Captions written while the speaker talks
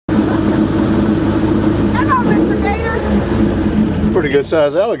pretty good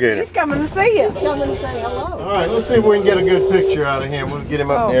sized alligator. He's coming to see you. He's coming to say hello. All right, let's see if we can get a good picture out of him. We'll get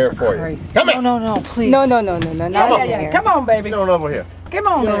him up in the air for you. Come here. No, please. No. Not on. here. Come on, baby. Get on over here. Come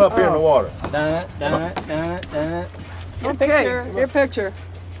on, Get on baby. up here in the water. Your picture. Your picture.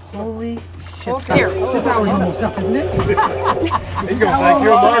 Holy shit. Okay. Here. This hour's almost up, isn't it? He's gonna think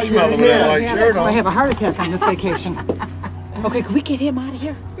you're a marshmallow with that white shirt I on. have a heart attack on this vacation. Okay, can we get him out of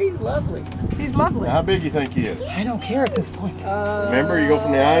here? He's lovely. He's lovely. How big you think he is? I don't care at this point. Remember, you go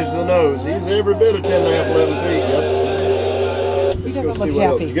from the eyes to the nose. He's every bit of 10 and a half, 11 feet. Yep. He doesn't Let's go look see what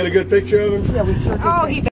else. happy. You get a good picture of him? Yeah, we sure did. Oh, he